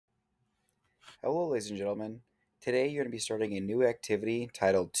Hello, ladies and gentlemen. Today you're going to be starting a new activity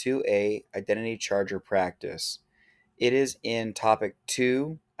titled 2A Identity Charger Practice. It is in topic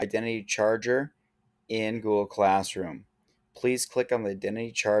 2, Identity Charger in Google Classroom. Please click on the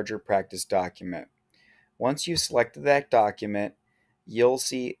Identity Charger Practice document. Once you select that document, you'll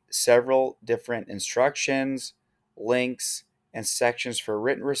see several different instructions, links, and sections for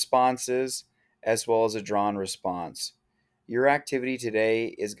written responses, as well as a drawn response. Your activity today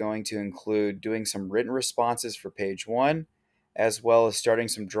is going to include doing some written responses for page 1, as well as starting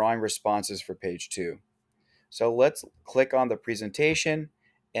some drawing responses for page 2. So let's click on the presentation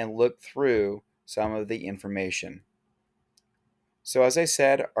and look through some of the information. So as I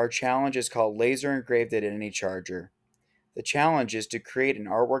said, our challenge is called Laser Engraved Identity Charger. The challenge is to create an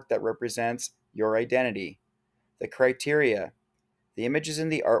artwork that represents your identity. The criteria: the images in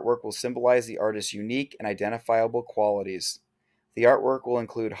the artwork will symbolize the artist's unique and identifiable qualities. The artwork will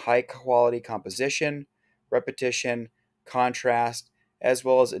include high quality composition, repetition, contrast, as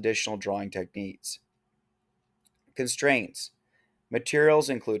well as additional drawing techniques. Constraints: materials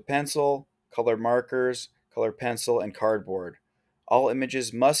include pencil, colored markers, colored pencil, and cardboard. All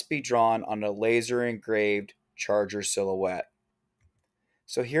images must be drawn on a laser engraved charger silhouette.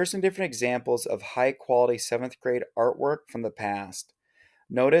 So here's some different examples of high quality 7th grade artwork from the past.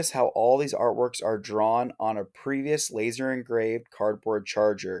 Notice how all these artworks are drawn on a previous laser engraved cardboard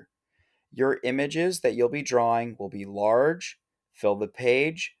charger. Your images that you'll be drawing will be large, fill the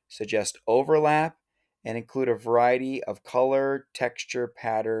page, suggest overlap, and include a variety of color, texture,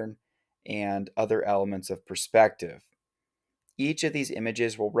 pattern, and other elements of perspective. Each of these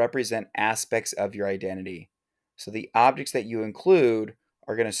images will represent aspects of your identity. So the objects that you include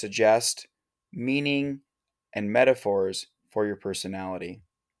are going to suggest meaning and metaphors for your personality.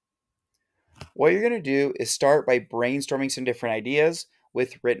 What you're going to do is start by brainstorming some different ideas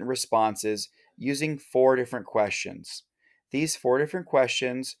with written responses using 4 different questions. These 4 different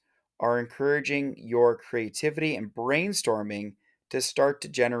questions are encouraging your creativity and brainstorming to start to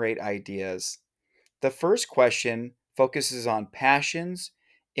generate ideas. The first question focuses on passions,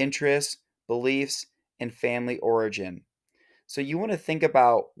 interests, beliefs, and family origin. So you want to think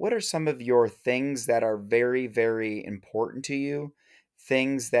about what are some of your things that are very, very important to you,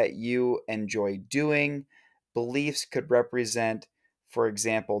 things that you enjoy doing. Beliefs could represent, for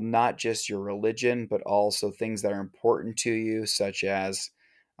example, not just your religion, but also things that are important to you, such as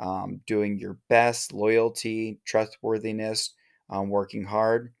doing your best, loyalty, trustworthiness, working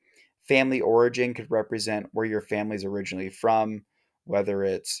hard. Family origin could represent where your family's originally from, whether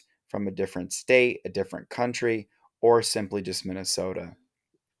it's from a different state, a different country, or simply just Minnesota.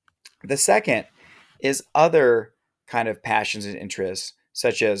 The second is other kind of passions and interests,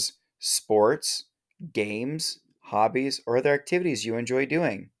 such as sports, games, hobbies, or other activities you enjoy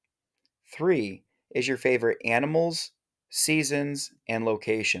doing. 3 is your favorite animals, seasons, and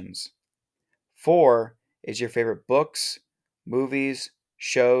locations. 4 is your favorite books, movies,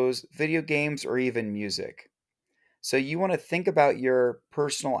 shows, video games, or even music. So you want to think about your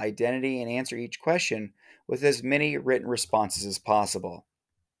personal identity and answer each question with as many written responses as possible.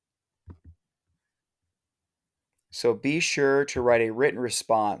 So be sure to write a written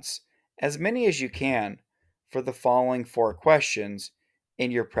response, as many as you can, for the following 4 questions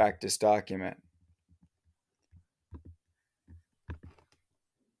in your practice document.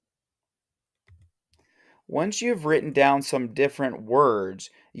 Once you've written down some different words,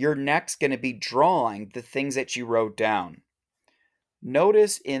 you're next going to be drawing the things that you wrote down.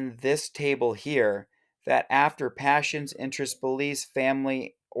 Notice in this table here that after passions, interests, beliefs,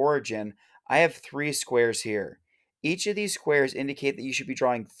 family, origin, I have 3 squares here. Each of these squares indicate that you should be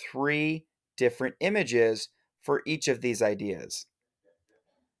drawing 3 different images for each of these ideas.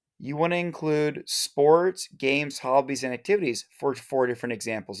 You want to include sports, games, hobbies, and activities for 4 different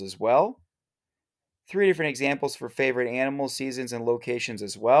examples as well. 3 different examples for favorite animals, seasons, and locations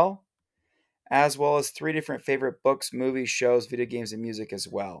as well as 3 different favorite books, movies, shows, video games, and music as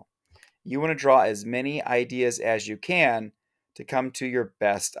well. You want to draw as many ideas as you can to come to your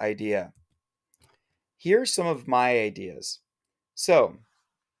best idea. Here are some of my ideas. So,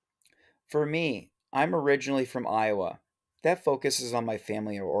 for me, I'm originally from Iowa. That focuses on my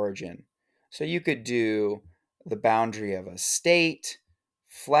family of origin. So you could do the boundary of a state,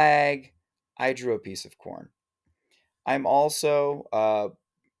 flag. I drew a piece of corn. I'm also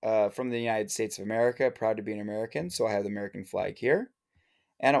from the United States of America, proud to be an American, so I have the American flag here.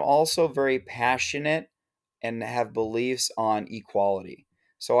 And I'm also very passionate and have beliefs on equality.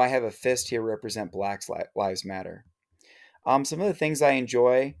 So I have a fist here represent Black Lives Matter. Some of the things I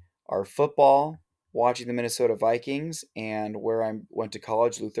enjoy are football, watching the Minnesota Vikings and where I went to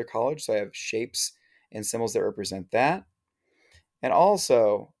college, Luther College. So I have shapes and symbols that represent that. And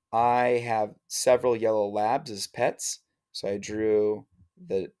also, I have several yellow labs as pets. So I drew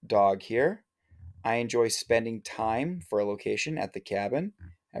the dog here. I enjoy spending time for a location at the cabin.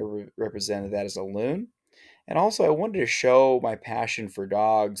 I represented that as a loon. And also, I wanted to show my passion for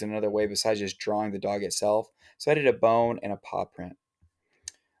dogs in another way besides just drawing the dog itself. So I did a bone and a paw print.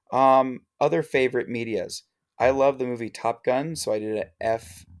 Other favorite medias. I love the movie Top Gun, so I did a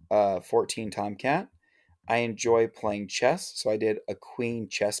F-14 Tomcat. I enjoy playing chess, so I did a queen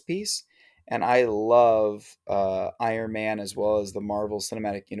chess piece. And I love Iron Man as well as the Marvel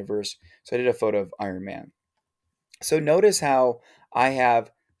Cinematic Universe, so I did a photo of Iron Man. So notice how I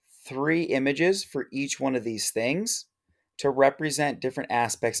have three images for each one of these things to represent different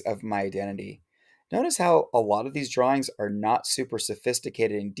aspects of my identity. Notice how a lot of these drawings are not super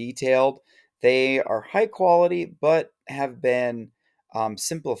sophisticated and detailed. They are high quality, but have been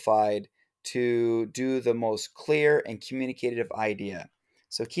simplified to do the most clear and communicative idea.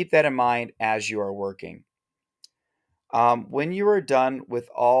 So keep that in mind as you are working. When you are done with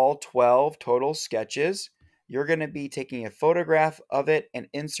all 12 total sketches, you're going to be taking a photograph of it and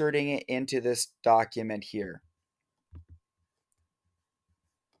inserting it into this document here.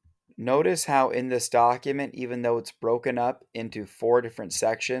 Notice how in this document, even though it's broken up into 4 different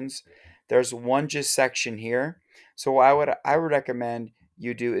sections, there's one just section here. So what I would recommend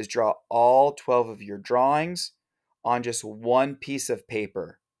you do is draw all 12 of your drawings on just one piece of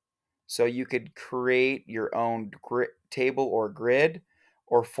paper. So you could create your own table or grid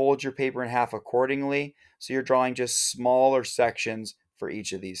or fold your paper in half accordingly. So you're drawing just smaller sections for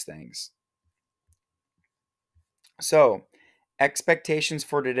each of these things. So, expectations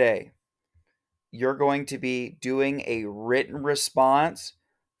for today. You're going to be doing a written response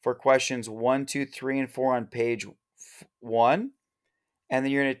for questions 1, 2, 3, and 4 on page 1. And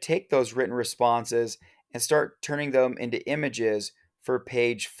then you're going to take those written responses and start turning them into images for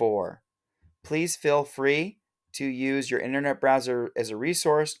page 4. Please feel free to use your internet browser as a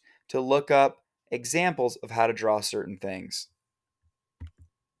resource to look up examples of how to draw certain things.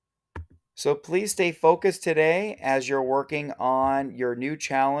 So please stay focused today as you're working on your new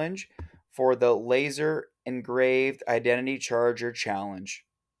challenge for the Laser Engraved Identity Charger Challenge.